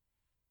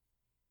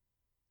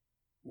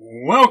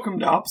Welcome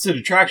to Opposite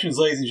Attractions,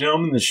 ladies and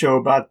gentlemen, the show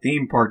about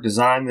theme park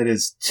design that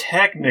is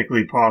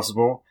technically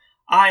possible.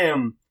 I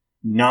am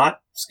not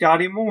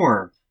Scotty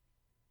Moore.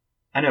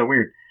 I know,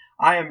 weird.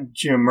 I am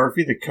Jim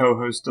Murphy, the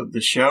co-host of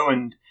the show,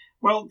 and,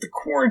 well, the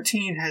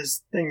quarantine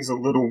has things a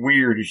little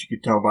weird, as you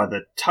can tell by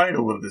the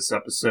title of this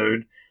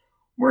episode.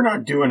 We're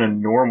not doing a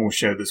normal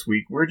show this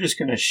week. We're just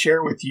going to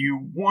share with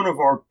you one of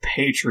our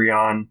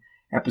Patreon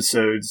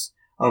episodes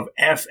of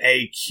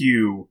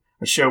FAQ,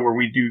 a show where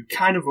we do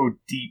kind of a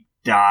deep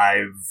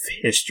dive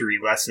history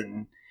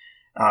lesson,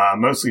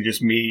 mostly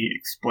just me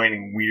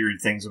explaining weird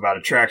things about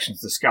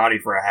attractions to Scotty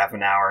for a half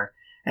an hour.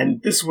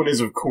 And this one is,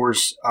 of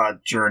course, a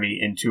journey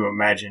into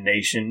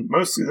imagination,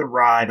 mostly the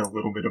ride, a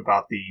little bit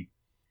about the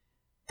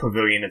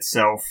pavilion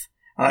itself.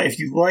 If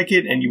you like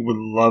it and you would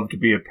love to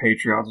be a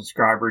Patreon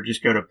subscriber,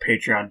 just go to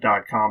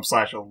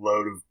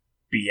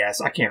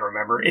patreon.com/a-load-of-BS. I can't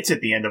remember. It's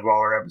at the end of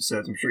all our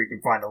episodes. I'm sure you can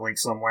find a link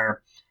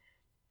somewhere.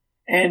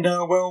 And,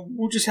 well,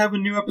 we'll just have a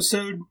new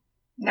episode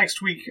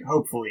next week,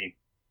 hopefully.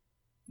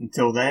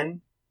 Until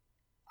then,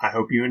 I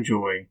hope you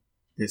enjoy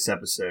this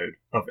episode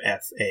of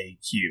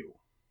FAQ.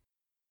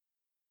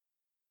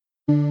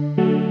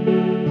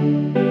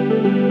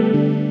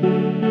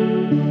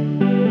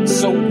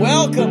 So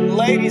welcome,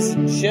 ladies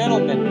and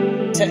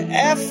gentlemen, to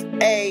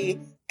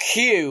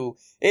FAQ.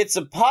 It's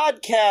a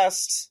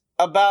podcast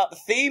about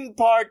theme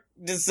park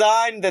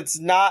design that's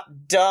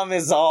not dumb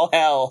as all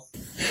hell.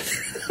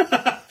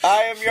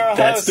 I am your host.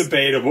 That's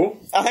debatable.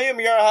 I am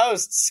your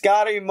host,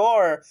 Scotty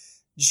Moore,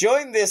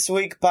 joined this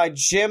week by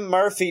Jim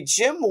Murphy.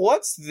 Jim,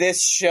 what's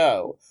this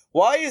show?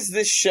 Why is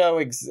this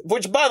show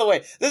which, by the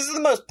way, this is the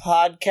most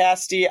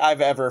podcasty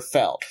I've ever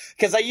felt.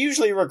 Because I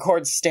usually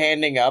record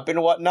standing up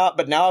and whatnot,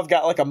 but now I've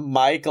got like a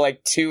mic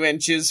like 2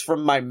 inches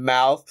from my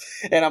mouth,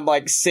 and I'm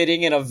like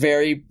sitting in a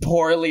very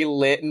poorly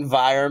lit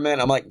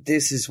environment. I'm like,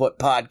 this is what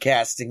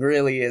podcasting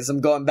really is. I'm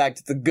going back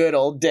to the good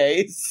old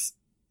days.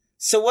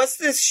 So what's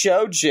this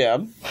show,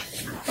 Jim?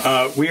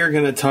 We are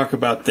going to talk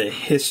about the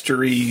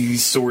history,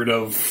 sort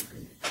of,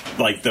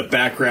 like the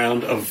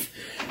background of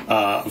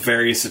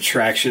various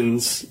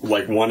attractions,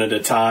 like one at a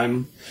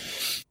time.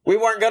 We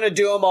weren't going to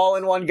do them all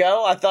in one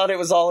go? I thought it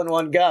was all in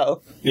one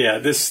go. Yeah,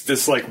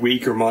 this like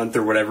week or month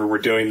or whatever we're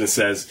doing this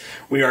as,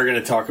 we are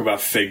going to talk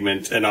about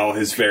Figment and all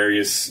his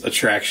various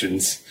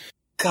attractions.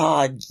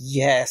 God,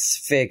 yes,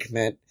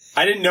 Figment.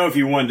 I didn't know if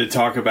you wanted to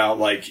talk about,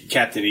 like,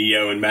 Captain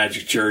EO and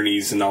Magic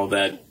Journeys and all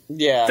that.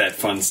 Yeah. That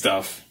fun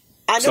stuff.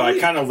 I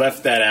kind of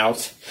left that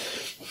out.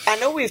 I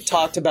know we've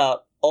talked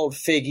about Old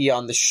Figgy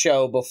on the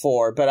show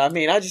before, but I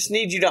mean, I just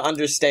need you to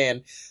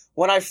understand,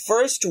 when I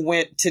first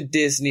went to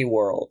Disney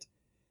World,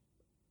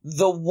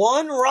 the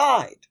one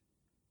ride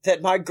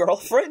that my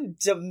girlfriend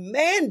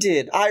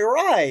demanded I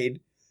ride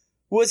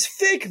was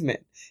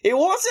Figment. It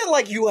wasn't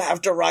like you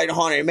have to ride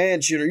Haunted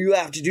Mansion or you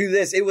have to do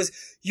this. It was,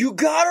 you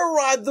gotta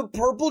ride the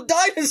purple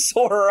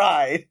dinosaur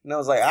ride. And I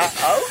was like,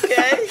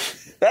 okay,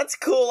 that's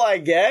cool, I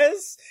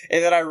guess.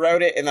 And then I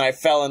rode it and then I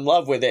fell in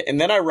love with it.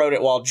 And then I rode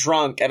it while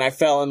drunk and I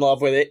fell in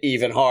love with it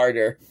even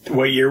harder.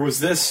 What year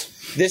was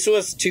this? This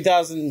was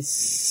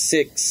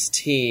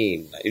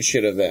 2016. It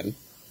should have been.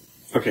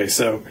 Okay,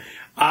 so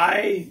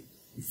I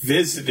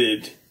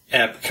visited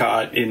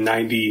Epcot in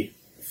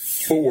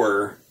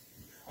 94.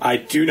 I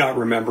do not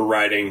remember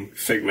riding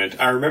Figment.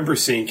 I remember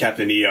seeing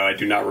Captain EO. I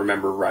do not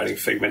remember riding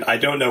Figment. I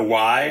don't know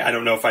why. I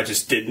don't know if I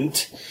just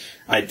didn't.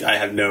 I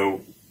have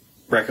no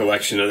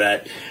recollection of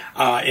that.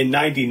 In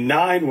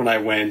 99, when I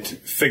went,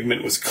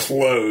 Figment was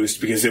closed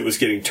because it was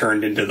getting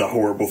turned into the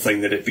horrible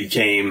thing that it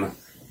became.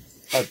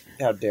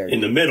 How dare you.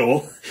 In the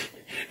middle.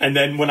 And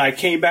then when I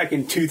came back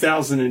in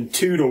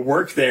 2002 to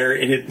work there,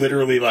 it had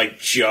literally, like,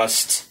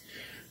 just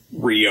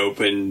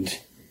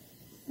reopened,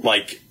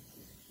 like,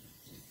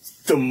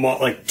 2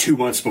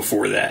 months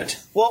before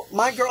that. Well,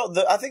 my girl,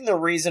 I think the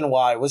reason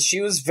why was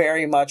she was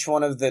very much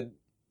one of the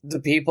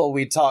people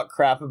we talk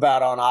crap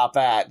about on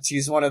Op-At.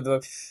 She's one of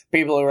the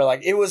people who were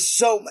like, it was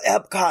so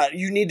Epcot,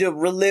 you need to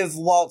relive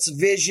Walt's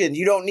vision.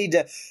 You don't need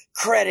to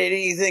credit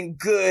anything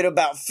good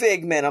about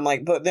Figment. I'm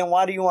like, but then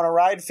why do you want to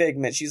ride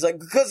Figment? She's like,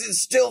 because it's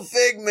still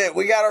Figment.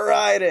 We got to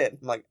ride it.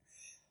 I'm like,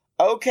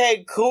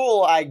 okay,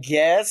 cool, I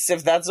guess,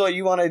 if that's what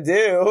you want to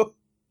do.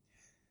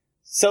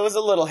 So it was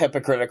a little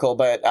hypocritical,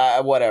 but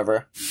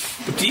whatever.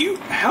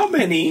 How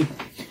many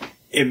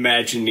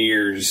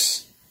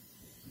Imagineers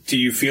do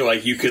you feel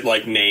like you could,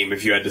 like, name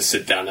if you had to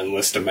sit down and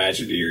list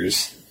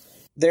Imagineers?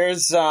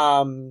 There's,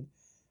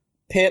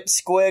 Pip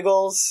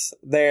Squiggles.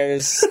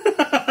 There's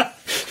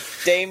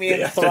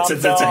Damien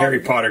Thrumpdog. That's a Harry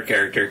Potter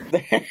character.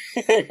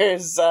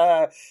 There's,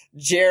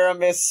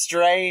 Jeremy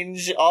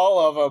Strange. All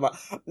of them.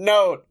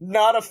 No,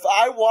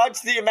 I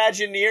watched the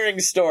Imagineering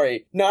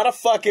story. Not a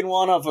fucking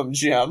one of them,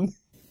 Jim.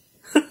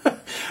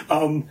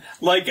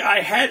 Like,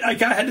 I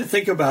had to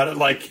think about it,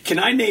 like, can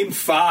I name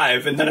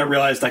 5? And then I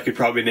realized I could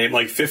probably name,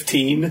 like,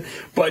 15.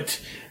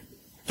 But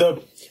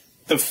the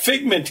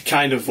Figment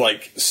kind of,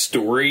 like,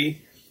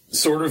 story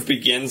sort of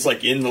begins,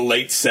 like, in the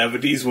late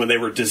 70s when they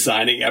were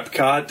designing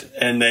Epcot,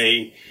 and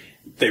they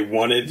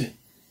wanted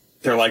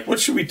they're like, what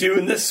should we do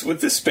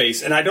with this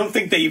space? And I don't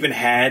think they even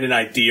had an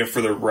idea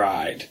for the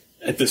ride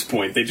at this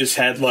point. They just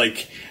had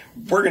like,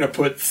 we're going to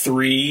put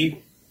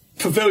 3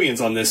 pavilions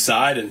on this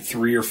side and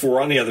 3 or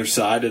 4 on the other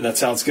side, and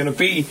that's how it's going to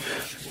be.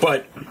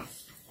 But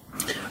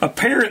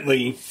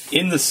apparently,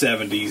 in the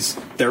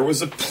 70s, there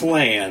was a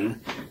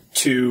plan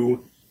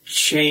to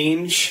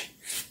change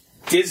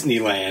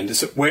Disneyland.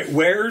 So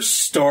where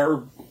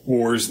Star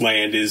Wars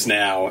Land is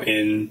now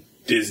in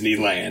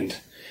Disneyland,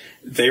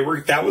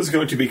 that was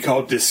going to be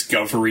called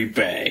Discovery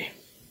Bay.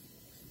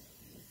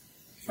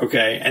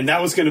 Okay, and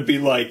that was going to be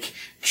like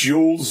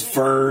Jules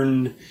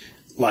Verne,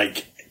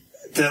 like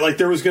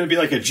there was going to be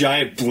like a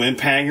giant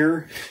blimp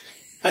hangar,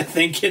 I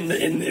think, in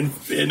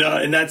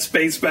that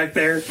space back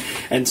there,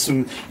 and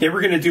they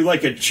were going to do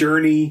like a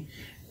journey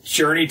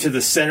to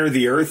the center of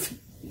the Earth,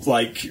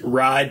 like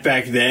ride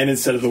back then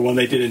instead of the one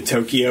they did in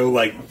Tokyo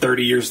like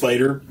 30 years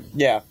later.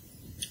 Yeah.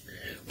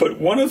 But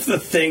one of the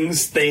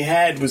things they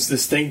had was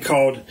this thing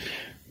called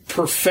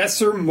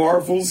Professor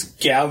Marvel's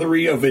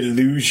Gallery of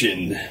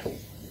Illusion.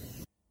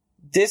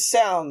 This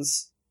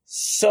sounds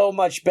so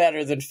much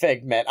better than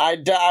Figment. I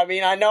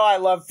mean, I know I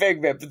love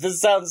Figment, but this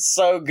sounds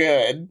so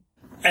good.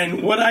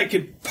 And what I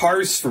could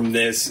parse from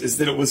this is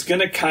that it was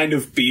going to kind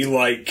of be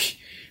like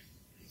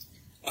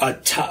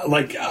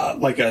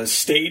a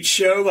stage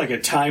show, like a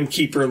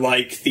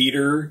timekeeper-like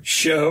theater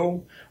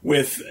show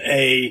with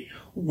a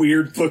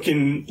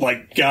weird-looking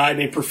like guy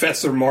named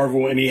Professor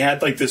Marvel, and he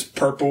had like this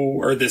purple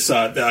or this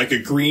like a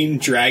green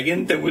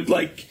dragon that would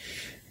like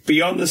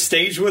be on the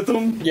stage with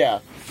him. Yeah.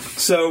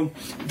 So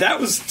that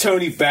was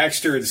Tony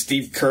Baxter and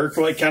Steve Kirk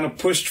like kind of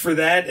pushed for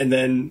that, and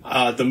then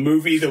the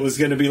movie that was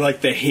going to be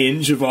like the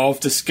hinge of all of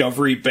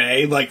Discovery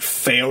Bay like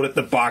failed at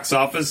the box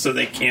office, so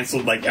they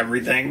canceled like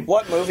everything.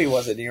 What movie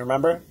was it? Do you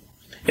remember?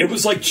 It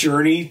was like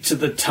Journey to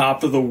the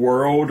Top of the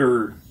World,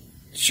 or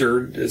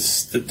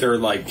they're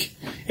like,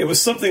 it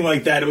was something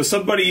like that. It was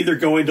somebody either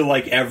going to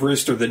like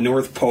Everest or the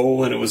North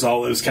Pole, and it was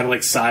kind of like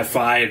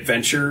sci-fi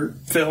adventure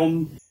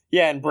film.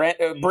 Yeah, and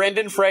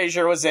Brendan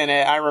Fraser was in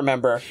it, I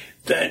remember.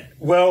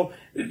 So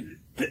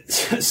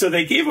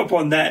they gave up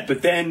on that,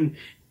 but then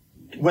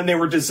when they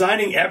were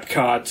designing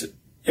Epcot,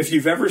 if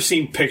you've ever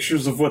seen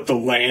pictures of what the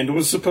land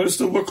was supposed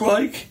to look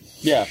like...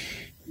 Yeah.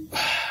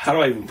 How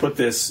do I even put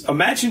this?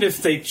 Imagine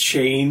if they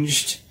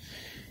changed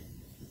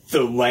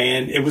the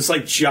land. It was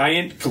like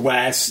giant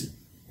glass,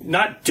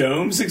 not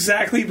domes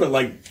exactly, but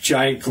like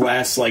giant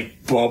glass,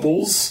 like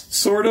bubbles,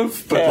 sort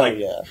of. But Hell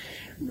yeah.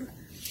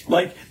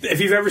 Like,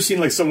 if you've ever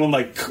seen, like, someone,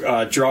 like,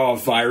 draw a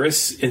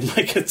virus in,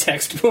 like, a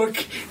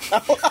textbook,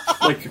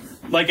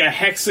 like a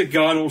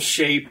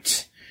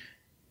hexagonal-shaped,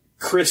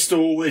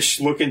 crystal-ish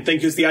looking thing,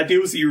 because the idea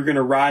was that you were going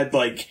to ride,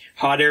 like,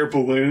 hot air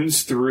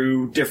balloons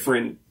through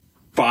different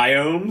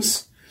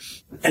biomes,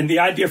 and the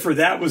idea for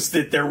that was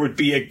that there would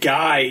be a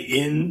guy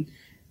in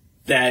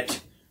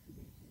that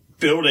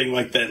building,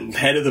 like, the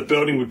head of the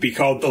building would be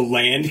called the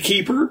Land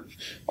Keeper.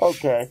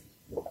 Okay.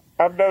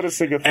 I'm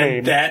noticing a theme.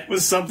 And that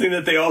was something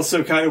that they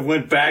also kind of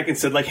went back and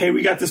said, like, hey,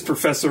 we got this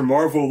Professor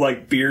Marvel,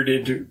 like,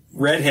 bearded,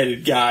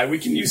 redheaded guy. We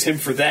can use him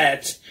for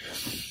that.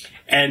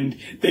 And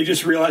they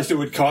just realized it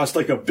would cost,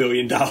 like, $1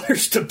 billion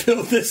to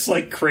build this,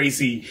 like,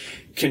 crazy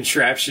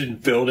contraption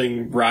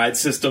building ride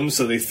system.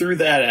 So they threw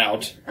that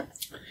out.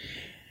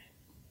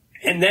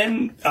 And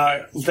then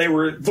they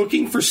were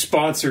looking for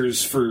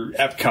sponsors for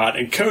Epcot,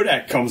 and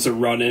Kodak comes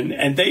a-running,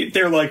 and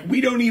they're like, we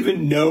don't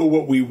even know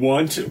what we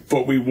want,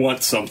 but we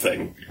want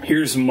something.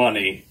 Here's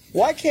money.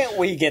 Why can't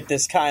we get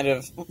this kind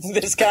of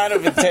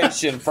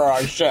attention for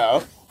our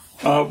show?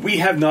 We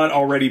have not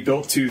already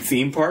built 2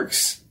 theme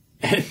parks.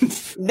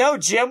 No,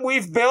 Jim,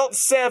 we've built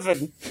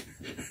 7.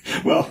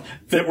 Well,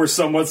 that were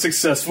somewhat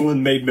successful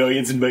and made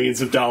millions and millions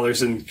of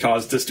dollars and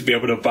caused us to be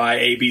able to buy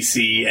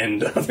ABC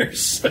and other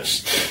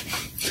such...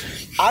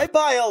 I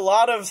buy a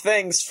lot of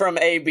things from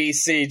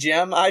ABC,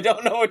 Jim. I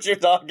don't know what you're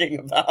talking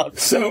about.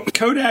 So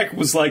Kodak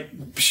was like,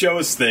 show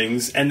us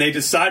things, and they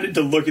decided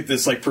to look at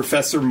this like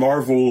Professor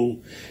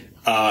Marvel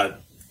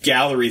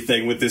gallery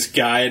thing with this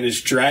guy and his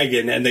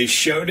dragon, and they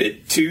showed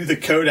it to the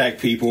Kodak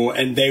people,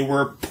 and they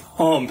were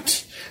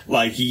pumped.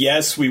 Like,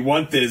 yes, we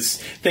want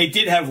this. They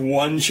did have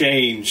one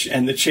change,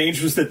 and the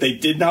change was that they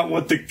did not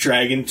want the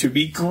dragon to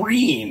be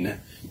green.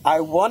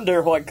 I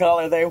wonder what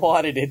color they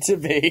wanted it to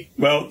be.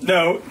 Well,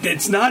 no,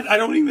 it's not. I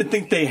don't even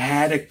think they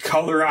had a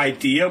color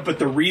idea, but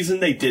the reason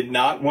they did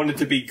not want it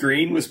to be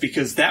green was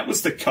because that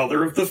was the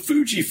color of the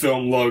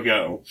Fujifilm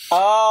logo.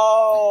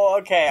 Oh,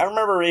 okay. I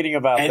remember reading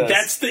about this. And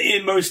that's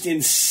the most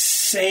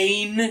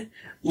insane,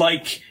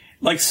 like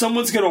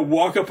someone's going to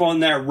walk up on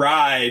that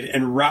ride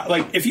and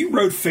like, if you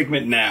rode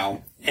Figment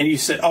now and you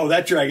said, oh,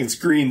 that dragon's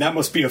green, that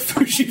must be a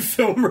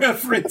Fujifilm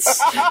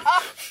reference.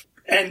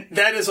 And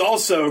that is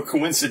also,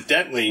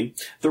 coincidentally,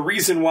 the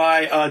reason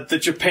why the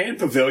Japan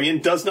Pavilion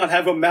does not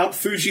have a Mount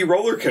Fuji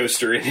roller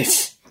coaster in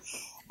it.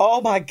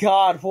 Oh my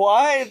god,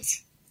 what?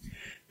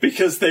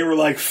 because they were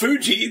like,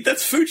 Fuji,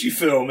 that's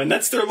Fujifilm, and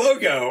that's their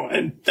logo,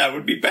 and that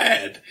would be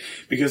bad.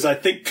 Because I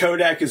think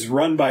Kodak is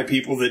run by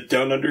people that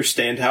don't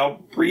understand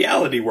how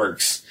reality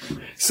works.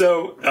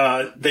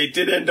 So, they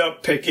did end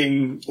up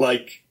picking,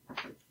 like,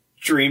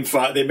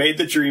 they made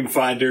the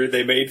Dreamfinder,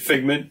 they made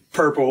Figment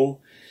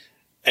purple,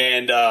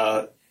 and,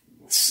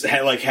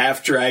 had like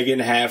half dragon,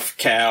 half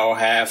cow,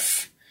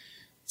 half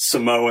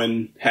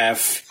Samoan,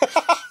 half,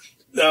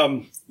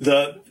 so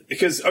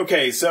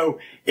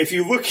if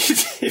you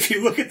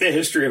look at the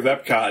history of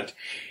Epcot,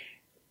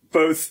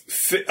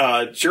 both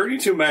Journey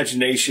to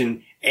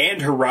Imagination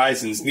and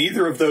Horizons,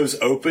 neither of those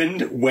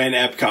opened when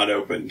Epcot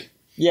opened.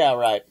 Yeah,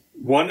 right.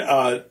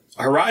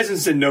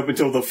 Horizons didn't open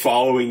until the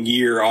following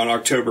year on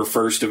October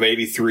 1st of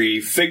 83.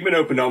 Figment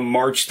opened on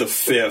March the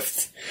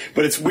 5th.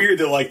 But it's weird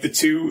that, like, the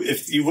two,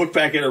 if you look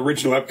back at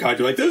original Epcot,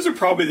 you're like, those are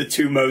probably the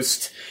two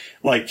most,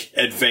 like,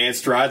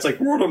 advanced rides.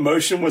 Like, World of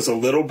Motion was a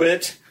little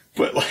bit,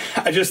 but like,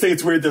 I just think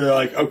it's weird that they're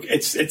like, okay,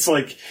 it's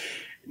like,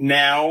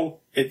 now,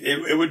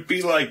 it would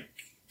be like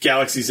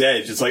Galaxy's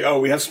Edge. It's like, oh,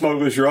 we have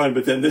Smuggler's Run,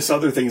 but then this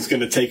other thing's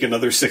gonna take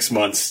another 6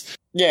 months.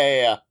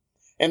 Yeah.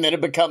 And then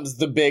it becomes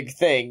the big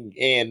thing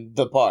in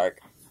the park.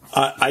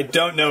 I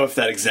don't know if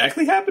that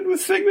exactly happened with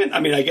Figment. I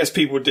mean, I guess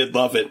people did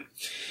love it.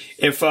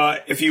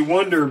 If you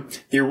wonder,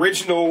 the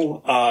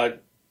original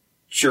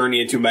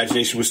Journey into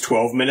Imagination was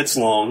 12 minutes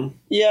long.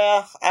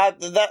 Yeah.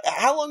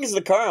 How long is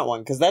the current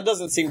one? Because that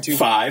doesn't seem too...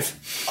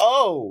 5.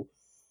 Oh,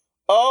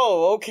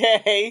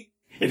 okay.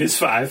 It is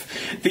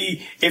 5.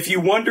 If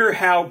you wonder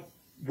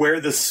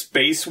where the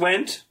space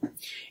went,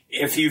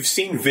 if you've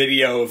seen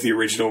video of the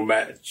original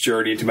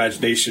Journey into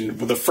Imagination,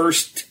 the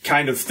first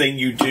kind of thing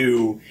you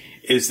do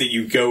is that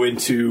you go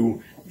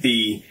into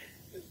a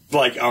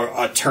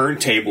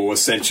turntable,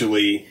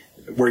 essentially,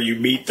 where you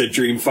meet the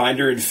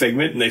Dreamfinder and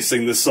Figment, and they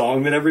sing the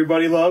song that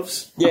everybody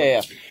loves.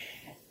 Yeah.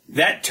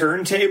 That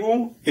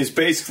turntable is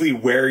basically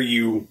where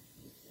you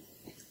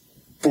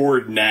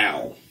board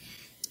now.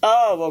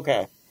 Oh,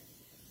 okay.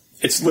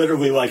 It's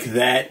literally like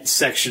that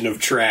section of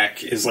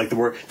track is like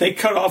they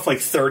cut off like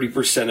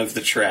 30% of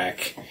the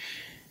track.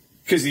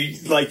 Because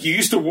you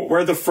used to,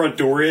 where the front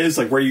door is,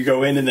 like where you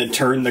go in and then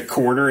turn the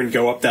corner and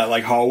go up that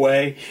like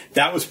hallway,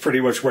 that was pretty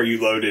much where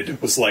you loaded.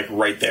 It was like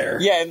right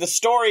there. Yeah, and the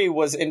story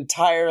was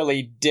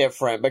entirely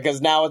different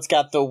because now it's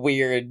got the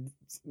weird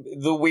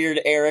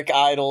Eric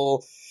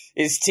Idle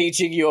is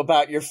teaching you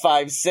about your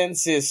 5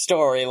 senses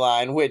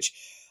storyline, which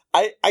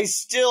I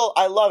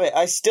love it.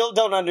 I still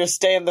don't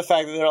understand the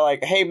fact that they're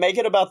like, hey, make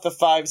it about the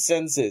 5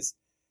 senses.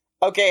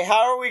 Okay,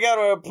 how are we going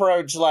to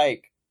approach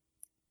like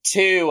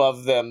 2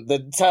 of them,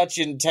 the touch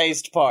and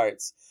taste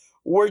parts?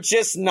 We're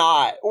just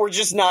not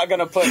going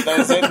to put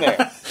those in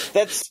there.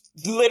 That's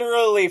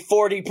literally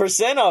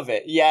 40% of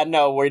it. Yeah,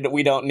 no,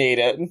 we don't need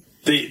it.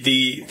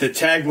 The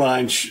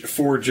tagline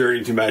for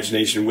Journey to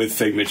Imagination with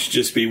Figment should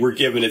just be, we're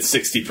giving it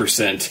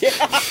 60%.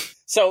 Yeah.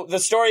 So the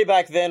story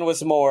back then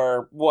was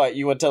more,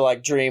 you went to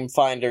like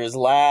Dreamfinder's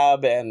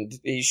lab and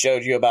he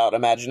showed you about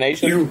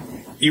imagination?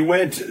 You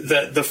went,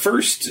 the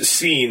first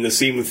scene, the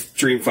scene with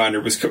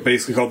Dreamfinder was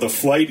basically called The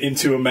Flight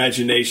into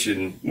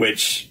Imagination,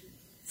 which,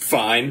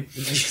 fine.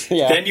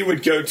 Yeah. Then you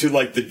would go to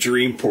like the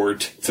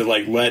Dreamport to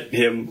like let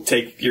him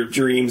take your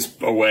dreams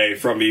away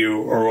from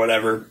you or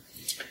whatever.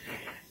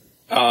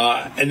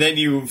 And then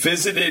you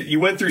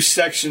went through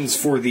sections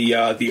for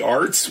the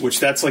arts, which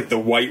that's like the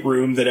white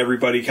room that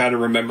everybody kind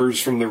of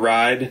remembers from the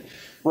ride.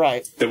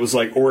 Right. That was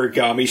like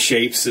origami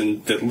shapes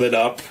and that lit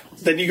up.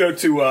 Then you go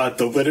to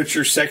the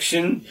literature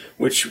section,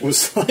 which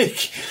was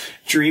like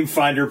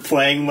Dreamfinder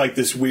playing like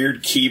this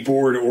weird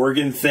keyboard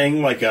organ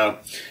thing, like a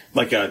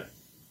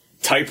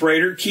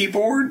typewriter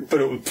keyboard,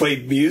 but it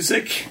played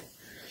music.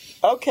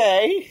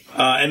 Okay.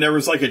 And there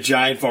was like a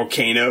giant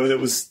volcano that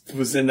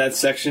was in that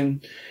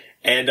section.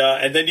 And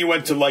then you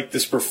went to like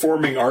this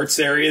performing arts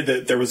area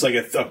that there was like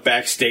a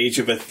backstage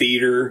of a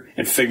theater,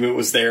 and Figment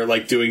was there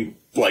like doing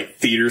like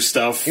theater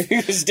stuff. He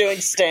was doing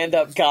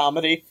stand-up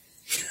comedy.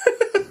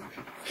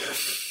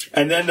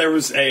 And then there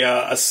was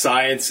a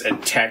science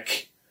and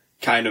tech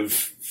kind of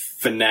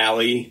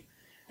finale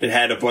that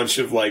had a bunch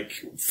of like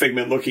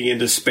Figment looking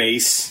into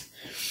space.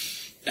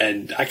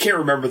 And I can't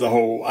remember the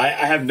whole... I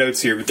have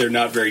notes here, but they're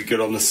not very good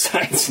on the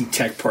science and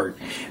tech part.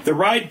 The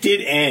ride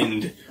did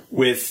end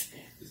with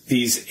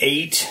these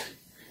 8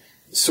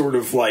 sort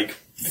of like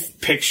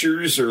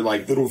pictures or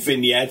like little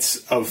vignettes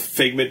of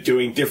Figment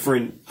doing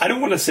different... I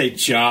don't want to say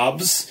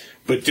jobs,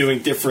 but doing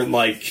different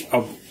like...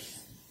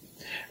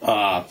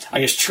 I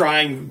guess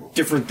trying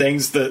different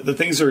things. The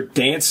things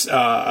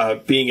are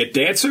being a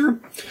dancer,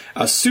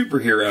 a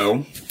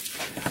superhero,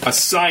 a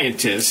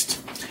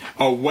scientist,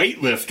 a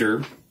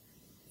weightlifter,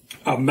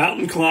 a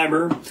mountain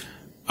climber,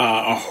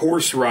 a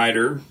horse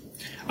rider,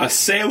 a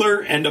sailor,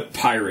 and a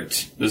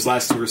pirate. Those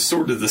last 2 are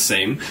sort of the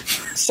same.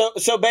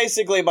 So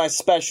basically my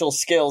special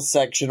skills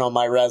section on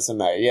my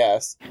resume,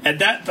 yes. And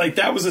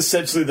that was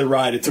essentially the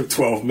ride. It took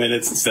 12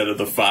 minutes instead of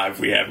the 5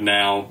 we have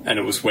now, and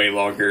it was way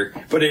longer.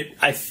 But it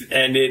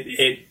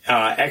exited,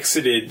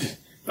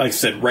 like I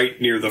said, right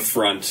near the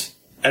front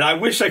and I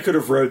wish I could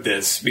have wrote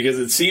this because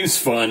it seems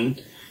fun.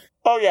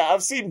 Oh yeah,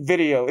 I've seen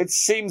video. It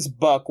seems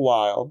buck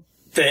wild.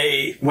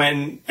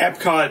 When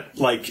Epcot,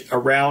 like,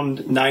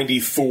 around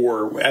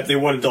 94, they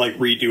wanted to, like,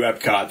 redo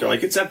Epcot. They're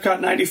like, it's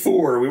Epcot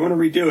 94, we want to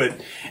redo it.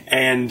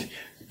 And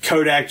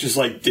Kodak just,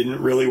 like,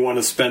 didn't really want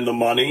to spend the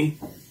money.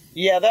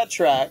 Yeah, that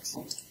tracks.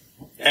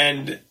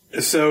 And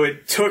so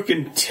it took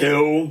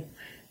until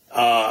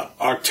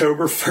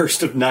October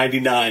 1st of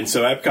 99.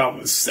 So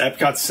Epcot's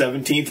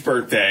 17th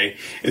birthday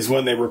is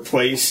when they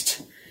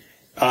replaced...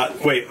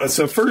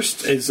 so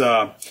first is...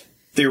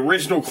 the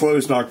original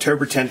closed on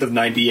October 10th of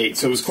 98.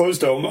 So it was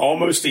closed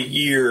almost a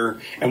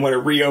year, and when it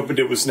reopened,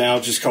 it was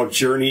now just called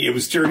Journey. It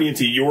was Journey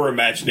into Your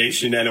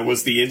Imagination, and it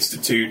was the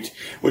Institute,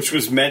 which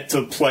was meant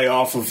to play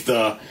off of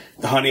the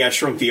Honey, I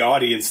Shrunk the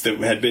Audience that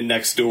had been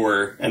next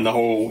door, and the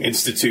whole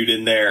Institute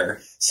in there.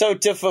 So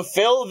to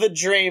fulfill the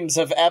dreams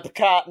of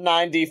Epcot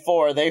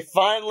 94, they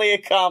finally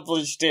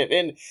accomplished it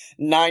in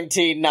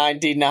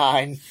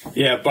 1999.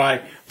 Yeah,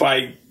 by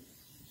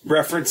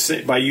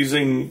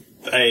using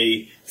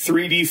a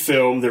 3D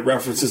film that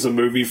references a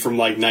movie from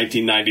like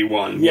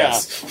 1991. Yeah.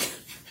 Yes,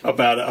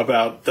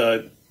 about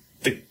the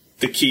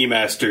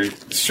keymaster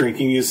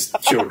shrinking his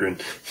children.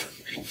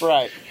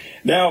 Right.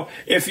 Now,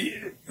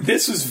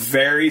 this was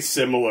very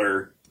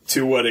similar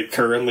to what it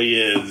currently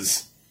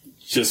is,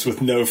 just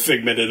with no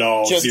Figment at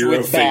all, Just zero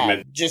with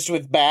Figment. Bad. Just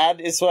with bad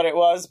is what it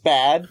was.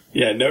 Bad.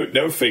 Yeah,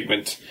 no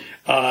Figment.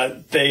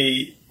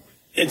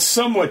 It's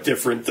somewhat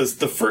different.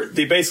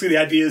 Basically the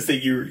idea is that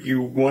you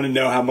want to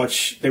know how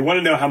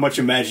much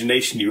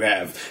imagination you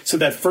have. So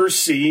that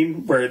first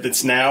scene where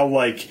it's now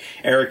like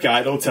Eric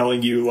Idle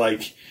telling you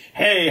like,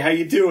 hey, how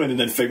you doing? And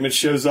then Figment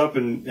shows up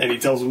and he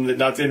tells him that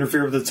not to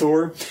interfere with the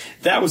tour.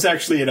 That was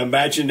actually an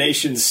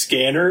imagination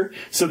scanner.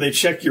 So they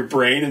check your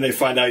brain and they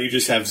find out you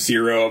just have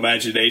zero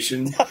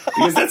imagination.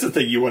 Because that's the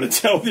thing you want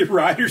to tell the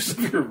riders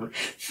of your...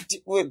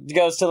 It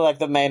goes to like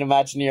the main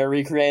Imagineer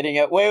recreating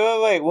it.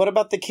 Wait. What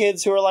about the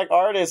kids who are like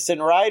artists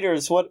and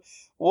writers? What,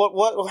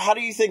 how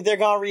do you think they're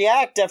going to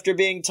react after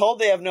being told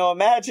they have no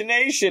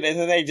imagination? And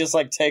then they just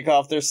like take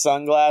off their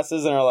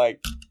sunglasses and are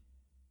like...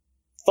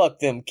 fuck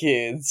them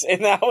kids,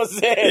 and that was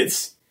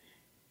it.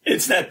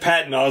 It's that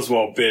Patton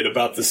Oswalt bit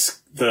about the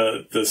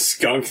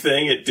skunk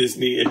thing at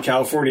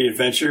California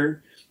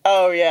Adventure.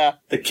 Oh yeah,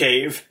 the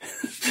cave.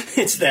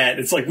 It's that.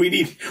 It's like we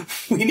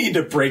need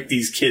to break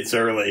these kids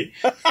early.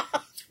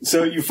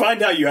 So you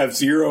find out you have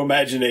zero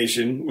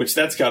imagination, which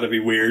that's got to be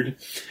weird.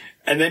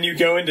 And then you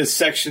go into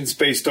sections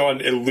based on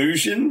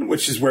illusion,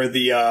 which is where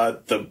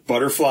the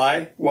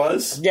butterfly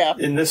was. Yeah.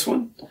 In this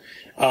one,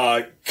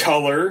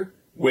 color,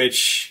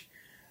 which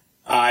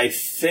I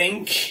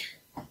think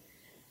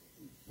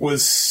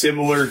was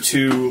similar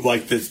to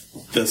like the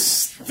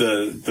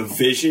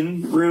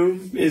vision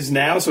room is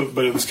now. So,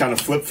 but it was kind of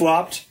flip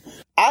flopped.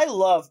 I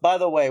love, by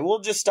the way,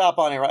 we'll just stop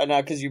on it right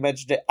now because you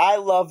mentioned it. I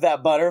love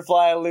that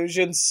butterfly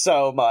illusion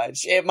so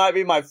much. It might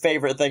be my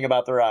favorite thing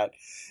about the ride.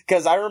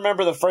 Because I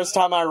remember the first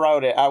time I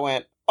rode it, I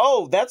went,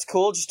 oh, that's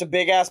cool, just a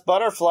big-ass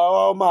butterfly.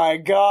 Oh, my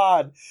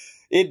God.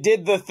 It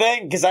did the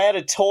thing, because I had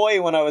a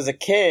toy when I was a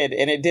kid,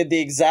 and it did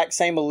the exact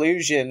same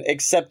illusion,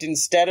 except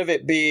instead of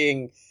it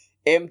being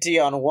empty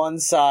on one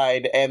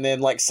side and then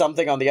like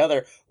something on the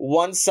other,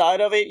 one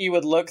side of it you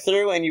would look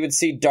through and you would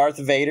see Darth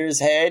Vader's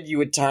head. You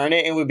would turn it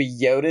and it would be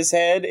Yoda's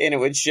head, and it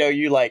would show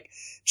you like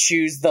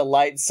choose the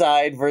light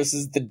side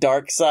versus the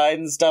dark side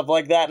and stuff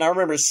like that. And I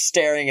remember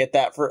staring at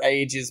that for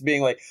ages,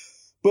 being like,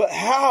 but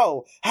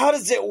how? How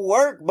does it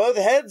work? Both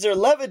heads are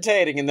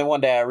levitating. And then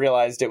one day I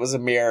realized it was a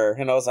mirror,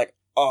 and I was like,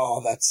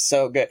 oh, that's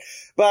so good.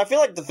 But I feel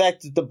like the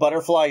fact that the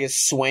butterfly is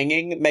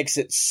swinging makes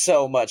it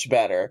so much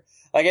better.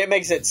 Like, it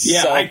makes it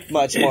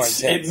much more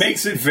intense. It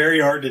makes it very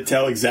hard to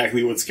tell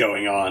exactly what's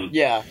going on.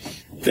 Yeah.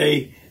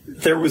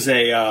 There was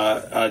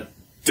a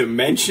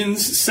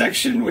dimensions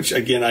section, which,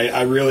 again,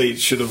 I really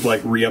should have,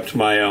 like, re-upped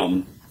my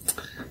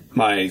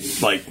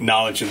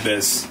knowledge of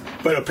this.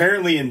 But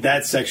apparently in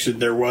that section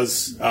there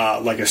was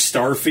like a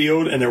star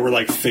field, and there were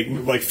like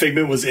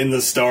Figment was in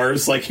the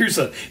stars. Like, here's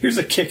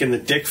a kick in the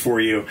dick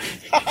for you.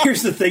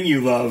 Here's the thing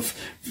you love.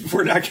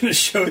 We're not going to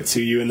show it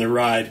to you in the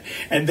ride.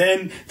 And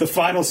then the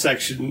final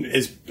section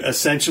is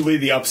essentially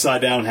the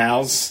upside down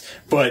house,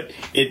 but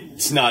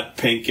it's not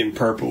pink and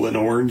purple and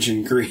orange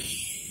and green.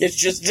 It's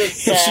just a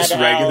sad it's just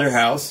regular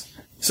house.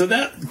 So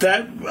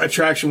that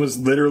attraction was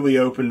literally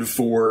opened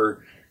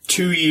for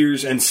 2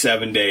 years and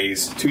 7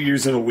 days, 2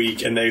 years and a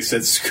week, and they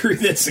said, screw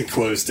this, and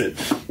closed it.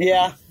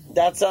 Yeah,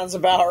 that sounds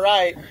about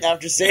right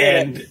after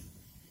seeing it.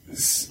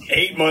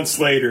 8 months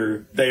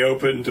later, they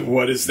opened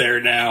what is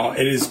there now.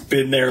 It has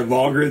been there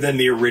longer than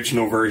the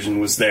original version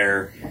was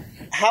there.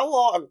 How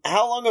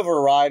long of a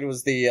ride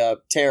was the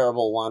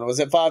terrible one? Was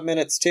it 5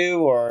 minutes too,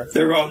 or?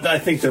 I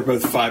think they're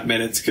both 5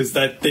 minutes, because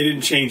they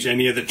didn't change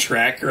any of the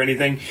track or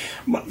anything.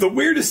 The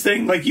weirdest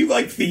thing, like, you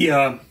like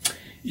the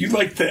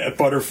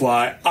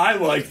butterfly. I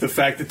like the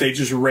fact that they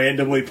just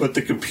randomly put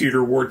the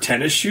computer wore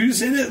tennis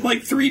shoes in it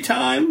like 3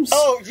 times.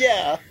 Oh,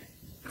 yeah.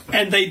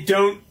 And they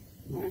don't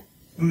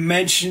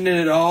mention it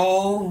at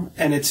all,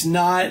 and it's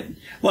not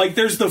like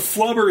there's the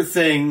flubber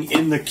thing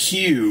in the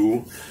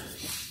queue,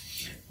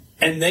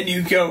 and then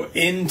you go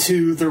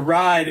into the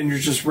ride and you're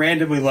just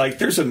randomly like,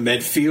 there's a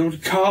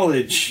Medfield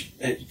College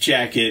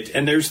jacket,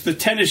 and there's the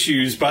tennis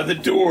shoes by the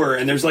door,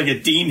 and there's like a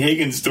Dean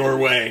Higgins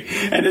doorway,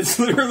 and it's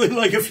literally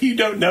like, if you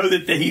don't know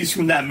that he's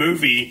from that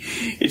movie,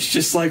 it's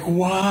just like,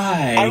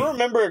 why? I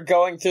remember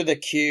going through the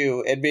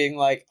queue and being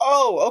like,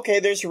 oh,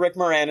 okay, there's Rick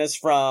Moranis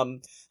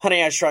from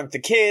Honey, I Shrunk the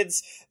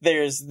Kids.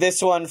 There's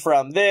this one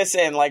from this,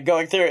 and like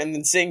going through it and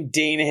then seeing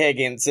Dean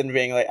Higgins and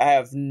being like, I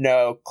have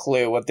no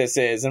clue what this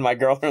is. And my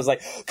girlfriend was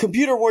like,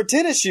 computer wore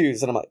tennis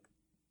shoes. And I'm like,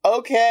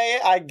 okay,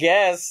 I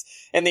guess.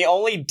 And the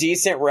only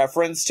decent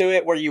reference to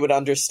it where you would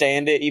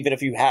understand it, even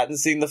if you hadn't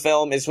seen the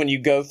film, is when you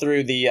go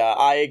through the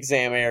eye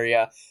exam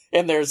area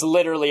and there's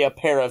literally a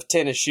pair of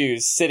tennis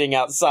shoes sitting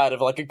outside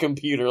of like a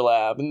computer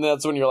lab. And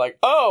that's when you're like,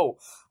 oh,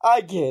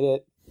 I get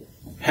it.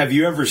 Have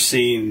you ever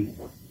seen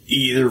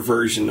either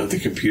version of the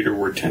computer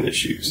wore tennis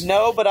shoes?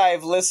 No, but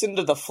I've listened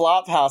to the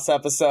Flophouse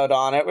episode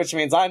on it, which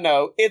means I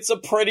know it's a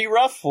pretty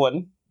rough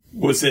one.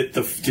 Was it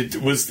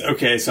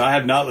okay, so I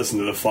have not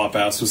listened to the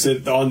Flophouse. Was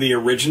it on the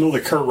original, the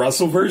Kurt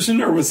Russell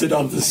version, or was it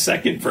on the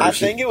second version? I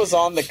think it was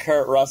on the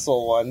Kurt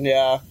Russell one,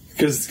 yeah.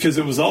 Because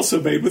it was also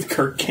made with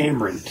Kirk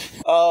Cameron.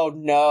 Oh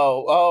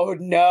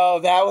no,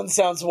 that one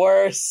sounds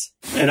worse.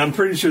 And I'm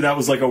pretty sure that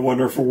was like a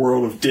Wonderful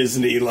World of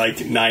Disney, like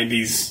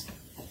 90s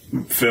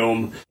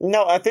film.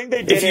 No, I think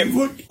they did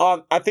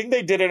I think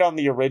they did it on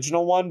the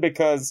original one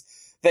because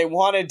they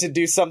wanted to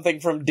do something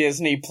from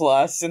Disney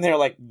Plus, and they're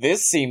like,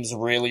 this seems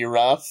really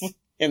rough,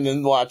 and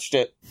then watched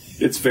it.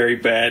 It's very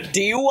bad.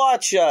 Do you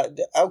watch,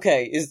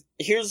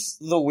 here's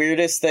the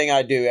weirdest thing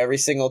I do every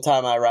single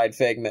time I ride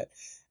Figment.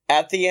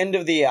 At the end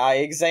of the eye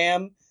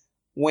exam,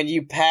 when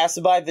you pass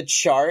by the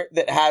chart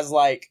that has,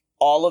 like,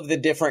 all of the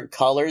different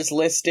colors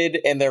listed,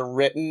 and they're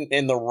written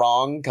in the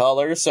wrong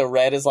color, so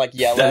red is like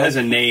yellow. That has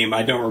a name.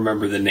 I don't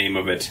remember the name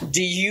of it.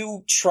 Do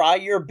you try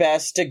your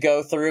best to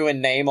go through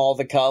and name all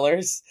the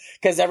colors?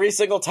 Because every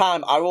single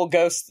time I will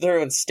go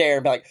through and stare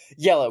and be like,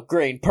 yellow,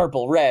 green,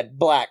 purple, red,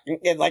 black,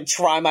 and like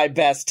try my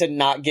best to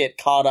not get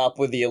caught up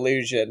with the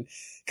illusion.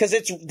 Because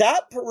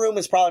that room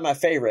is probably my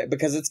favorite,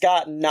 because it's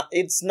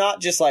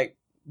not just like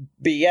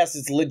BS,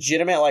 it's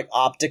legitimate like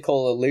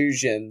optical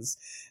illusions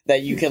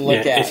that you can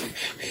look at.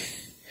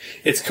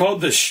 It's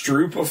called the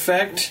Stroop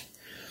effect,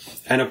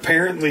 and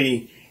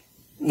apparently,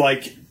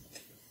 like,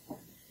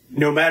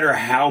 no matter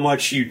how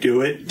much you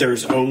do it,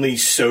 there's only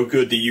so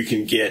good that you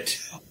can get.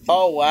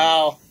 Oh,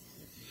 wow.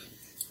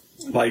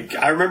 Like,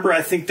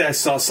 I think that I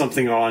saw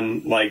something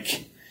on,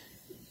 like,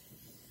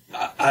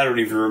 I don't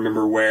even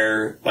remember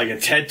where, like a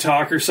TED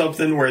Talk or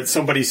something, where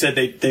somebody said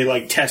they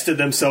like tested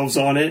themselves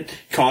on it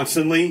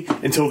constantly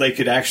until they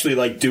could actually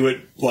like do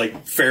it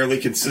like fairly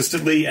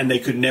consistently, and they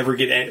could never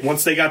get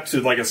once they got to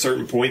like a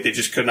certain point, they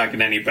just could not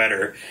get any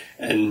better.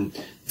 And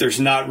there's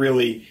not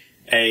really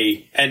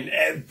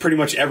and pretty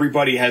much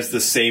everybody has the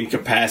same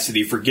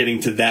capacity for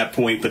getting to that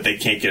point, but they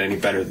can't get any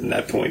better than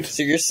that point.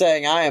 So you're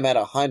saying I am at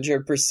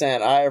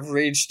 100%. I have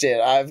reached it.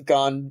 I've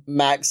gone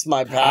max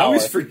my power. I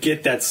always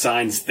forget that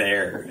sign's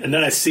there. And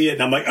then I see it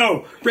and I'm like,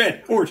 oh,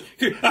 red, orange.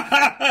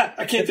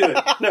 I can't do it.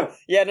 No.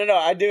 Yeah, no.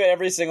 I do it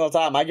every single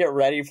time. I get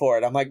ready for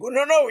it. I'm like,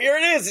 no, here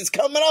it is. It's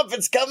coming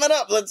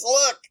up. Let's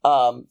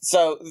look.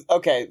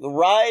 Okay, the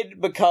ride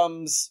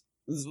becomes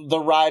the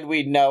ride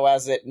we know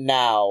as it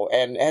now,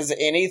 and has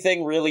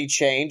anything really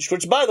changed?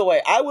 Which, by the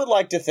way, I would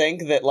like to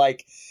think that,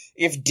 like,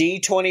 if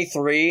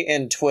D23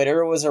 and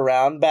Twitter was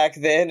around back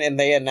then and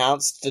they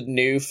announced a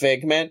new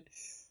Figment,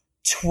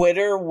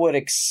 Twitter would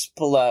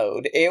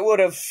explode. It would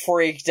have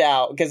freaked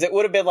out, because it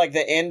would have been like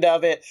the end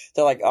of it.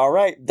 They're like, all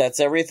right,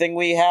 that's everything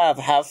we have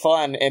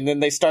fun. And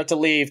then they start to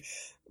leave.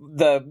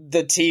 The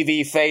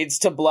TV fades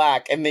to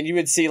black, and then you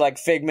would see like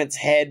Figment's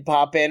head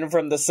pop in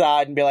from the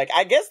side and be like,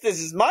 I guess this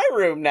is my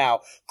room now.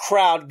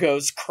 Crowd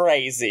goes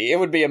crazy. It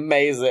would be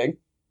amazing.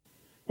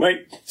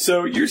 Wait,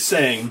 so you're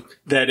saying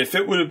that if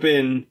it would have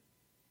been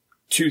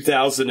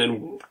 2000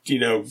 and,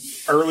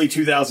 early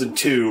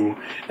 2002,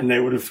 and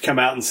they would have come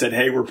out and said,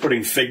 hey, we're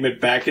putting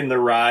Figment back in the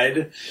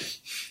ride,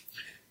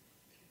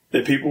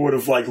 that people would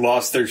have like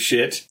lost their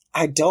shit?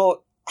 I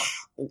don't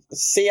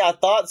see, I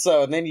thought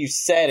so, and then you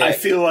said it. I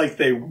feel like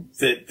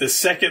that the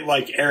second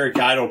like Eric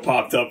Idle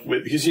popped up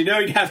with, because you'd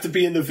have to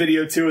be in the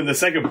video too, and the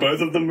second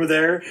both of them were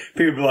there,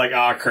 people would be like,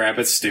 ah, crap,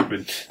 it's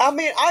stupid. I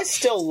mean, I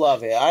still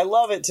love it. I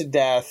love it to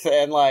death,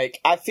 and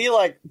like, I feel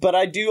like, but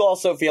I do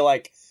also feel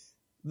like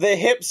the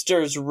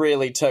hipsters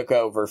really took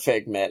over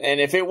Figment, and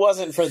if it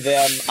wasn't for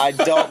them, I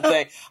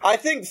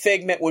think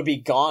Figment would be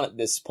gone at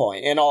this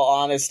point, in all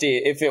honesty,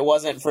 if it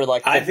wasn't for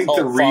like the I think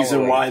the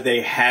reason why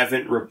they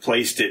haven't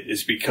replaced it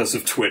is because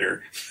of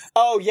Twitter.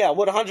 Oh yeah,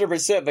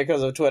 100%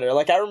 because of Twitter.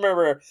 Like, I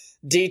remember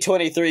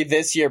D23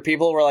 this year,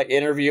 people were like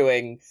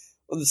interviewing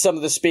some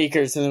of the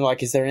speakers, and they're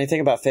like, is there anything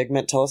about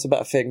Figment? Tell us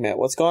about Figment.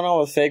 What's going on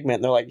with Figment?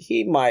 And they're like,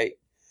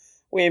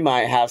 we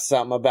might have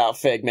something about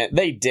Figment.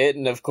 They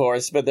didn't, of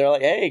course, but they're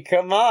like, hey,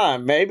 come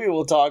on, maybe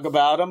we'll talk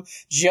about them,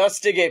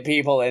 just to get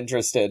people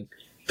interested.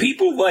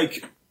 people,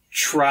 like,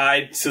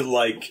 tried to,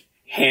 like,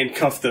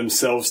 handcuff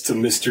themselves to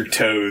Mr.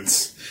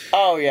 Toad's.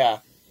 Oh, yeah.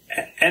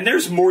 And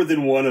there's more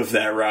than one of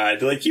that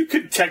ride. Like, you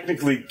could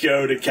technically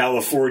go to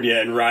California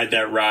and ride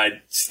that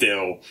ride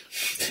still.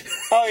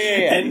 Oh,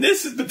 yeah. And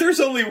but there's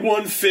only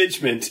one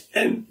Fidgement,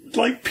 and,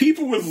 like,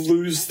 people would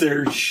lose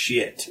their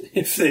shit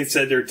if they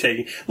said they're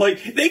taking,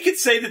 like, they could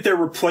say that they're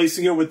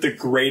replacing it with the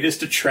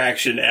greatest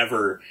attraction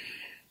ever,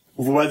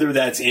 whether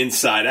that's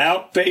Inside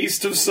Out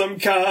based of some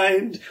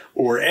kind,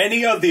 or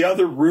any of the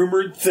other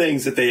rumored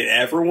things that they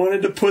ever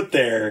wanted to put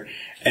there,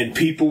 and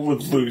people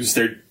would lose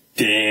their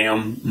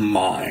damn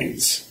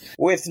minds.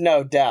 With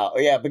no doubt.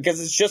 Yeah,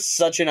 because it's just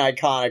such an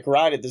iconic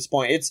ride at this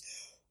point. It's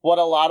what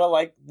a lot of,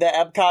 like, the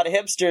Epcot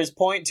hipsters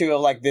point to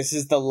of, like, this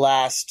is the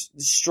last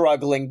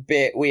struggling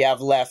bit we have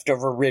left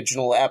of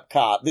original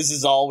Epcot. This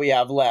is all we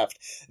have left.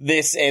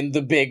 This and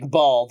the big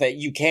ball that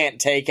you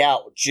can't take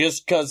out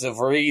just because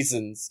of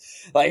reasons.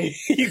 Like,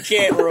 you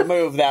can't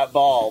remove that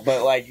ball.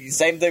 But, like,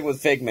 same thing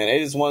with Figment.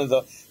 It is one of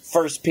the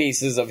first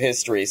pieces of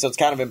history, so it's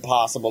kind of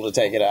impossible to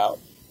take it out.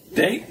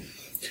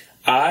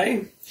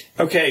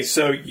 Okay,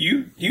 so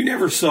you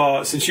never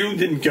saw, since you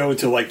didn't go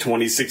until like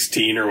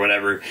 2016 or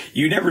whatever,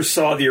 you never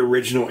saw the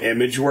original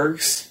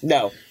ImageWorks?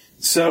 No.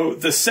 So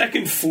the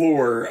second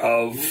floor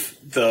of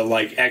the,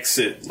 like,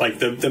 exit, like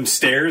them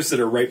stairs that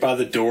are right by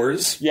the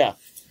doors. Yeah.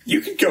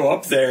 You could go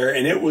up there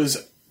and it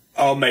was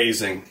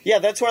amazing. Yeah,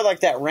 that's where, like,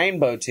 that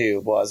rainbow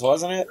tube was,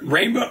 wasn't it?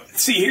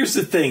 See, here's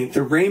the thing.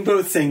 The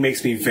rainbow thing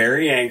makes me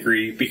very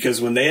angry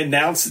because when they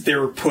announced that they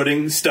were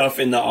putting stuff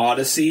in the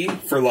Odyssey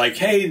for, like,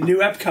 hey, new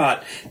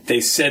Epcot, they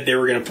said they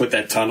were going to put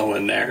that tunnel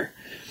in there.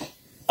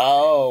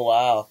 Oh,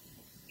 wow.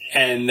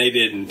 And they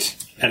didn't.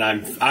 And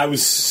I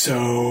was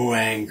so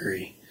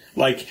angry.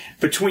 Like,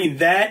 between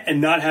that and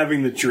not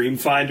having the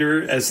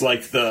Dreamfinder as,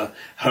 like, the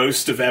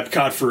host of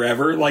Epcot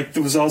Forever, like,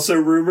 that was also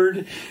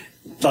rumored,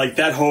 like,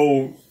 that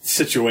whole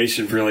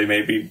situation really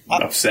made me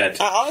upset.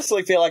 I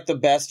honestly feel like the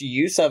best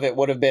use of it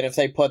would have been if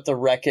they put the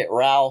Wreck-It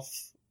Ralph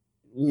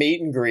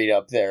meet and greet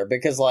up there.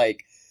 Because,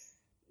 like,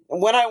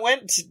 when I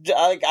went to,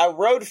 like, I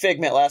rode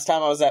Figment last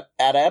time I was at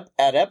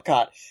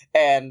Epcot,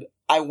 and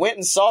I went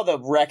and saw the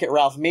Wreck-It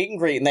Ralph meet and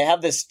greet, and they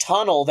have this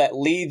tunnel that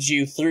leads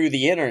you through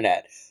the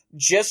internet.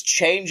 Just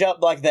change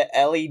up, like, the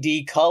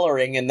LED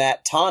coloring in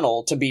that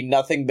tunnel to be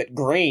nothing but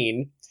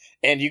green,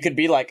 and you could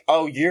be like,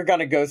 oh, you're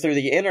gonna go through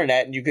the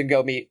internet, and you can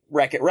go meet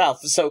Wreck-It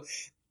Ralph. So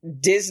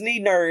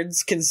Disney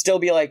nerds can still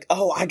be like,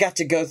 oh, I got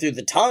to go through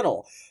the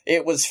tunnel.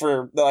 It was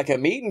for, like, a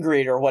meet and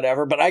greet or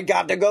whatever, but I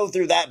got to go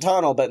through that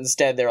tunnel. But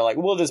instead, they were like,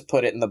 we'll just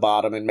put it in the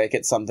bottom and make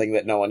it something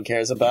that no one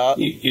cares about.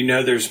 You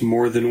know there's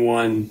more than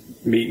one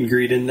meet and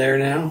greet in there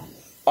now?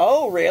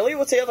 Oh, really?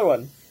 What's the other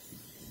one?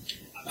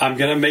 I'm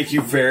going to make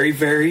you very,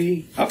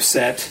 very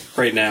upset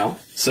right now.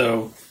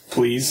 So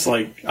please,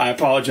 like, I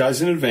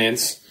apologize in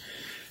advance.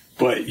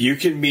 But you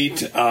can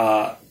meet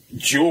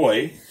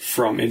Joy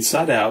from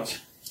Inside Out,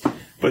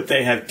 but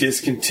they have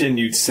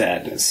discontinued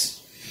Sadness.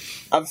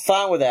 I'm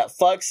fine with that.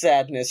 Fuck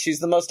Sadness.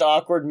 She's the most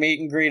awkward meet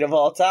and greet of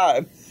all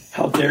time.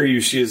 How dare you?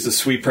 She is the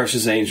sweet,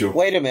 precious angel.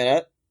 Wait a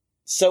minute.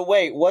 So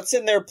wait, what's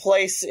in their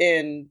place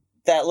in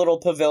that little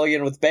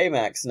pavilion with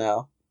Baymax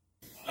now?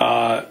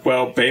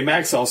 Well,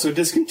 Baymax also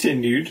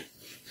discontinued,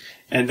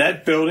 and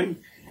that building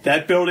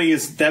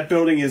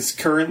is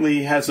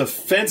currently has a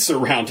fence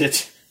around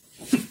it.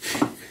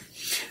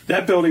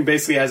 That building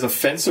basically has a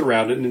fence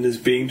around it and is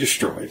being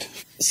destroyed.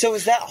 So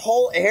is that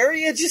whole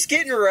area just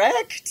getting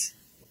wrecked?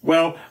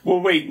 Well,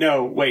 wait.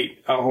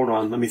 Hold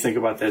on. Let me think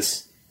about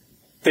this.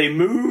 They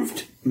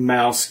moved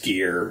Mouse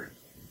Gear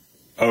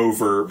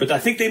over, but I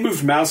think they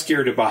moved Mouse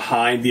Gear to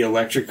behind the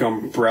electric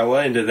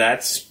umbrella into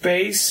that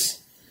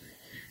space.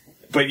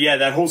 But yeah,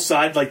 that whole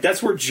side, like,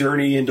 that's where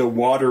Journey into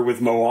Water with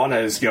Moana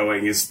is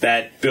going, is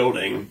that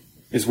building,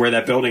 is where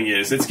that building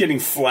is. It's getting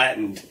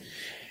flattened.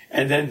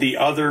 And then the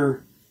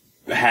other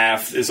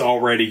half is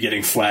already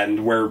getting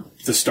flattened where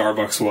the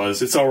Starbucks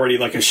was. It's already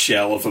like a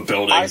shell of a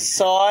building. I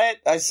saw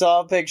it. I saw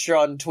a picture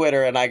on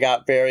Twitter and I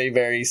got very,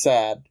 very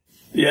sad.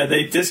 Yeah,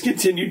 they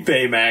discontinued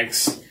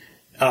Baymax.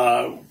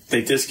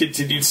 They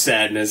discontinued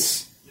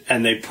Sadness.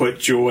 And they put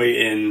Joy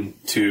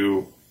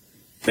into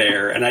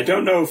there. And I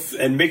don't know if...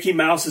 And Mickey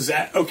Mouse is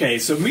at... Okay,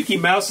 so Mickey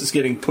Mouse is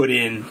getting put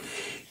in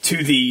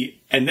to the...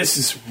 And this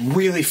is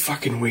really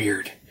fucking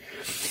weird.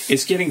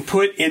 It's getting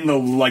put in the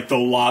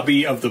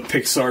lobby of the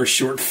Pixar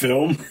short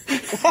film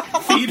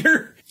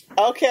theater.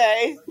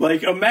 Okay.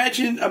 Like,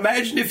 imagine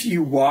if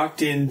you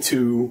walked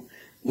into,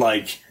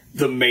 like,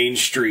 the Main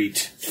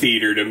Street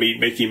theater to meet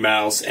Mickey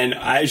Mouse, and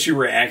as you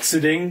were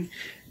exiting,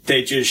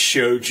 they just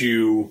showed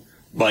you,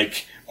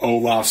 like,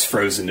 Olaf's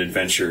Frozen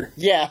Adventure.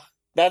 Yeah,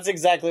 that's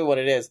exactly what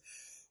it is.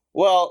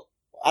 Well,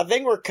 I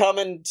think we're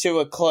coming to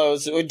a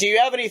close. Do you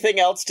have anything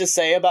else to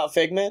say about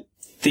Figment?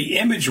 The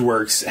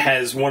ImageWorks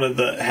has one of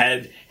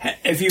the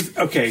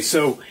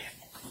so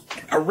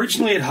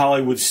originally at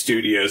Hollywood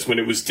Studios, when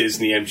it was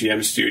Disney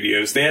MGM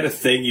Studios, they had a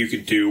thing you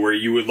could do where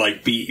you would,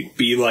 like,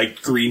 be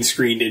like green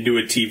screened into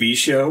a TV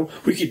show.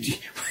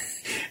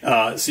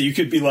 So you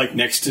could be like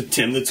next to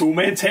Tim the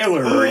Toolman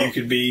Taylor, or you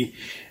could be.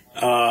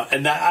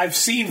 And I've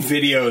seen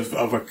videos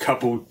of a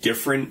couple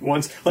different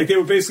ones. Like, they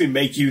would basically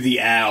make you the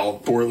Al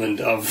Borland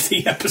of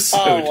the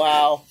episode. Oh,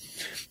 wow.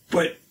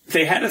 But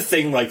they had a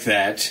thing like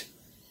that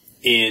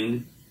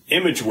in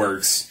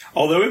ImageWorks.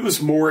 Although it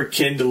was more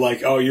akin to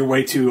like, oh, you're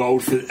way too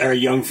old or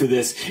young for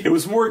this. It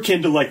was more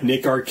akin to like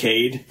Nick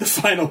Arcade, the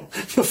final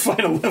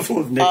level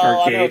of Nick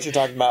Arcade. I know what you're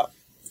talking about.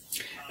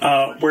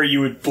 Where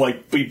you would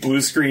like be blue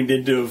screened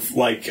into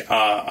like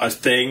a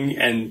thing,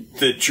 and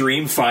the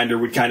Dream Finder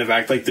would kind of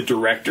act like the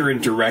director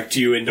and direct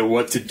you into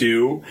what to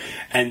do.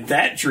 And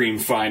that Dream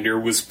Finder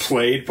was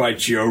played by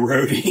Joe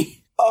Rohde.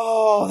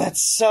 Oh,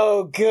 that's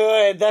so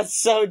good. That's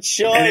so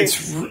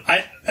choice.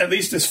 And at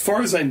least as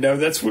far as I know,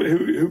 that's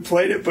who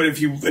played it. But if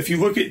you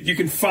look at, you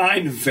can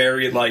find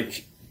very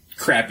like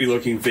crappy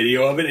looking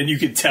video of it, and you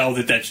can tell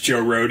that that's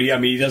Joe Rohde. I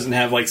mean, he doesn't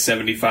have like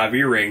 75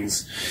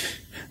 earrings.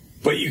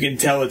 But you can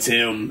tell it's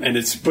him, and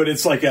it's a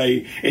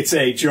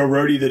Joe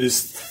Rohde that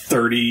is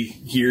 30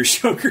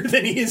 years younger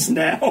than he is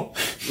now.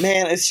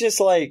 Man, it's just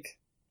like,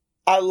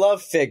 I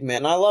love Figment,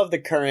 and I love the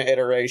current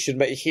iteration,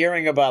 but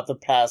hearing about the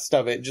past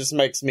of it just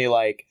makes me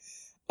like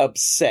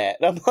upset.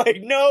 I'm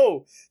like,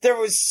 no, there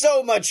was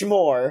so much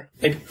more.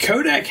 And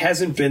Kodak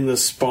hasn't been the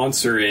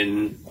sponsor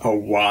in a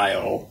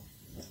while.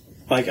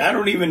 Like, I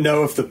don't even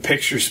know if the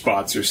picture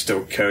spots are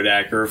still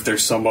Kodak or if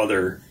there's some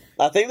other.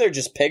 I think they're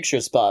just picture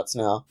spots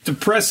now.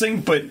 Depressing,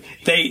 but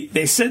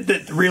they said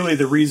that really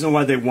the reason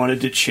why they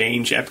wanted to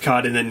change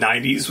Epcot in the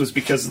 90s was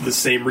because of the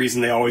same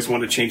reason they always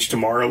want to change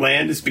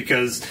Tomorrowland, is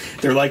because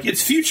they're like,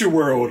 it's Future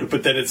World,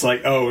 but then it's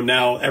like, oh,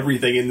 now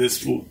everything in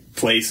this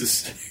place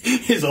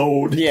is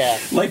old. Yeah.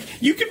 Like,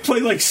 you could play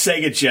like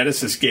Sega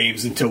Genesis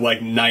games until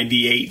like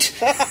 98.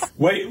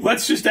 Wait,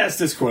 let's just ask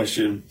this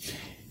question.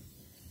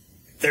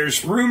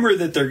 There's rumor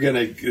that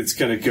it's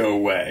gonna go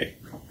away.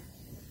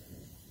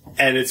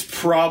 And it's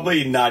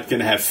probably not going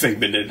to have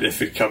Figment in it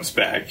if it comes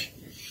back.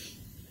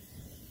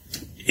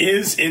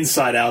 Is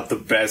Inside Out the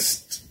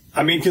best?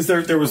 I mean, because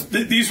there was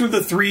these were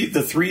the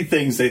three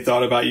things they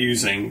thought about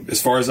using,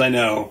 as far as I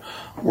know,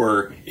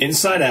 were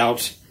Inside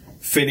Out,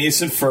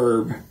 Phineas and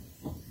Ferb,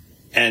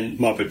 and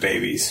Muppet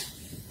Babies.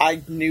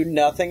 I knew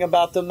nothing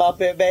about the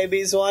Muppet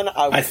Babies one.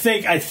 I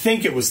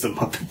think it was the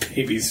Muppet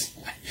Babies.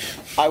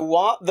 I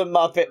want the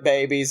Muppet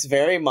Babies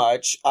very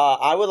much.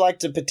 I would like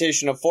to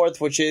petition a fourth,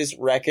 which is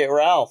Wreck-It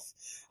Ralph.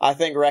 I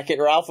think Wreck-It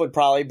Ralph would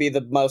probably be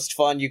the most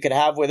fun you could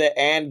have with it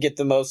and get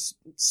the most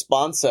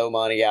sponsor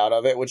money out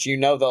of it, which you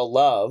know they'll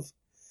love.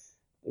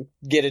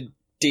 Get a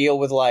deal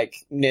with, like,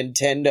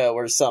 Nintendo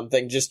or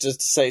something just to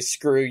say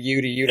screw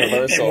you to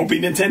Universal. It won't be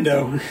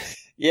Nintendo.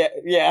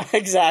 Yeah,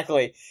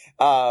 exactly.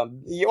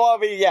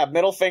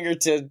 Middle finger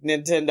to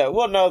Nintendo.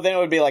 Well, no, then it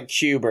would be like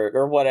Qbert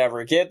or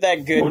whatever. Get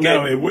that good. Well,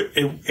 no,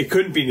 it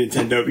couldn't be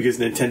Nintendo because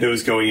Nintendo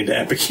is going into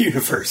Epic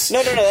Universe.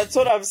 No, that's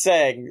what I'm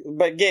saying.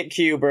 But get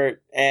Qbert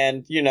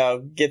and,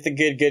 get the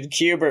good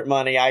Qbert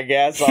money, I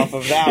guess, off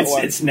of that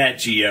one. It's Nat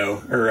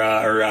Geo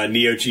or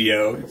Neo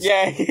Geo.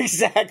 Yeah,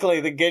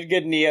 exactly. The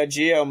good Neo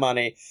Geo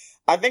money.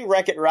 I think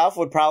Wreck-It Ralph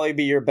would probably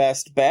be your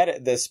best bet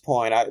at this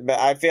point.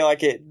 I feel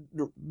like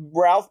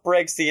Ralph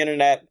Breaks the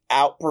Internet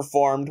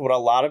outperformed what a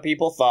lot of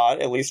people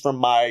thought, at least from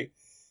my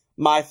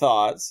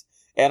thoughts.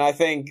 And I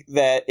think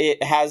that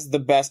it has the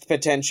best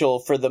potential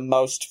for the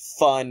most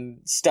fun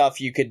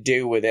stuff you could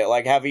do with it.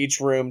 Like, have each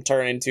room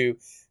turn into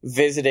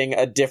visiting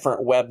a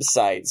different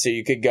website. So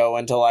you could go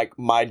into, like,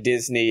 My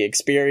Disney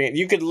Experience.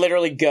 You could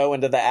literally go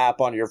into the app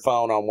on your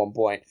phone on one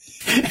point.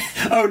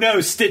 Oh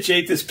no, Stitch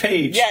ate this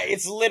page. Yeah,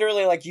 it's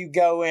literally like you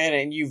go in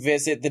and you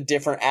visit the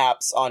different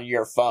apps on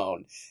your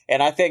phone.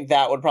 And I think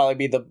that would probably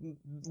be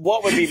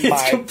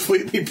It's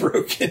completely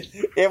broken.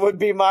 It would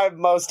be my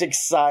most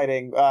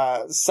exciting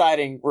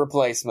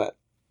replacement.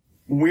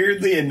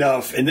 Weirdly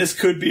enough, and this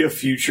could be a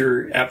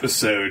future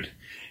episode,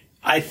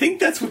 I think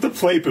that's what the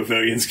Play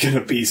Pavilion's going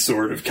to be,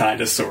 sort of.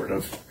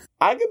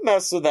 I could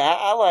mess with that.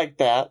 I like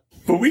that.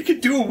 But we could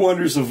do a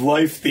Wonders of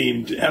Life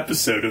themed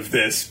episode of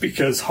this,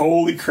 because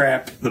holy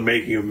crap, The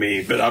Making of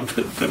Me.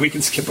 But we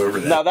can skip over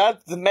that. Now,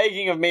 The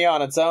Making of Me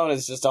on its own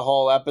is just a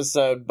whole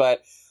episode.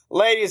 But,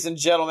 ladies and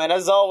gentlemen,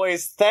 as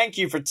always, thank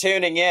you for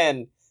tuning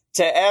in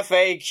to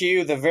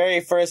FAQ, the very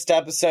first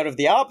episode of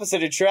the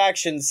Opposite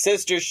Attractions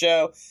sister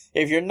show.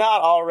 If you're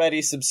not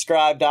already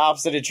subscribed to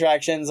Opposite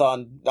Attractions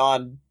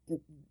on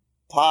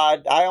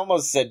Pod, I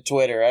almost said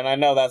Twitter, and I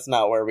know that's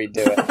not where we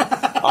do it.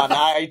 On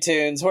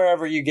iTunes,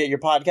 wherever you get your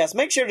podcast,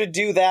 make sure to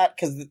do that,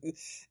 because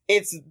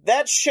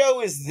that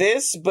show is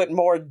this, but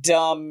more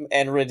dumb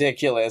and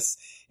ridiculous.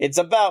 It's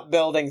about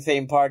building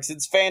theme parks.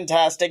 It's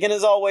fantastic, and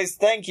as always,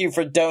 thank you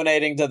for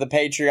donating to the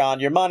Patreon.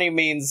 Your money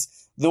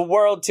means the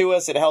world to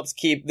us. It helps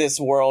keep this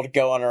world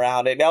going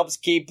around. It helps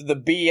keep the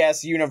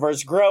BS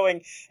universe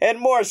growing, and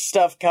more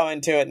stuff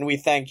coming to it, and we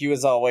thank you,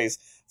 as always,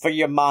 for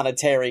your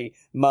monetary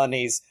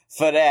monies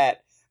for that.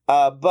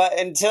 But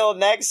until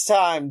next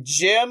time,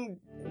 Jim,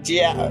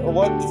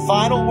 what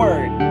final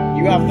word?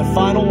 You have the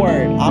final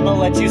word. I'm gonna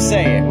let you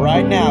say it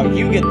right now.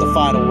 You get the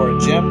final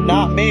word, Jim,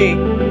 not me.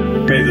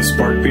 May the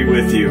spark be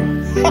with you.